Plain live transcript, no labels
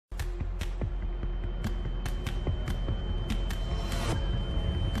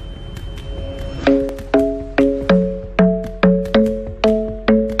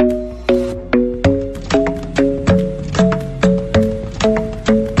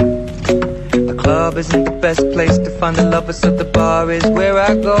club isn't the best place to find the lovers, so the bar is where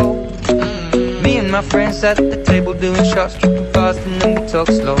I go. Me and my friends at the table doing shots, tripping fast and then we talk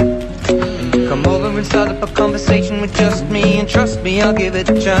slow. And you come over and start up a conversation with just me, and trust me, I'll give it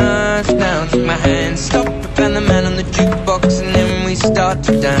a chance. Now take my hand, stop it, and the man on the jukebox, and then we start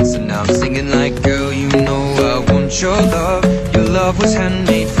to dance. And now I'm singing like, girl, you know I want your love. Your love was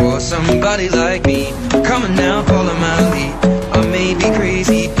handmade for somebody like me. Come on now, follow my lead. I may be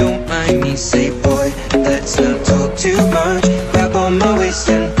crazy, don't mind me. Say, boy, let's not talk too much. Grab on my waist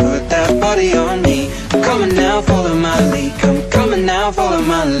and put that body on me. Come on now, follow my lead. Come on now, follow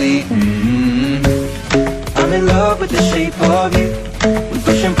my lead. I'm in love with the shape of you. We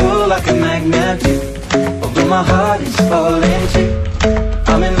push and pull like a magnet do. Although my heart is falling too.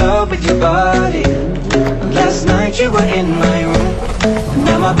 I'm in love with your body. Last night you were in my room.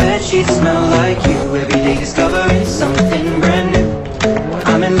 Now my bedsheets smell like you. Every day discovering something brand new.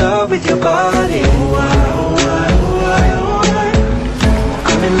 I'm in love with your body.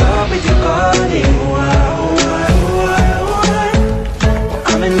 I'm in love with your body.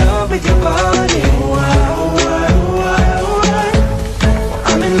 I'm in love with your body.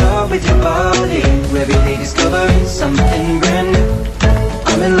 I'm in love with your body. Every day discovering something brand new.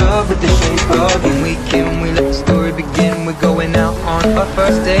 I'm in love with the shape of you. When we came, we let the story begin. We're going out on our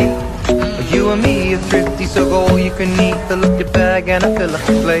first date. You and me are thrifty, so go all you can eat. Fill up your bag and I fill up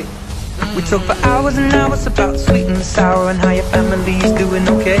the plate. We talk for hours and hours about the sweet and the sour, and how your family's doing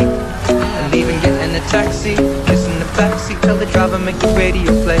okay. And even getting a taxi, kissing the backseat, tell the driver make the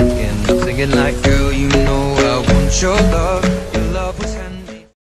radio play. And I'm singing like, girl, you know I want your love.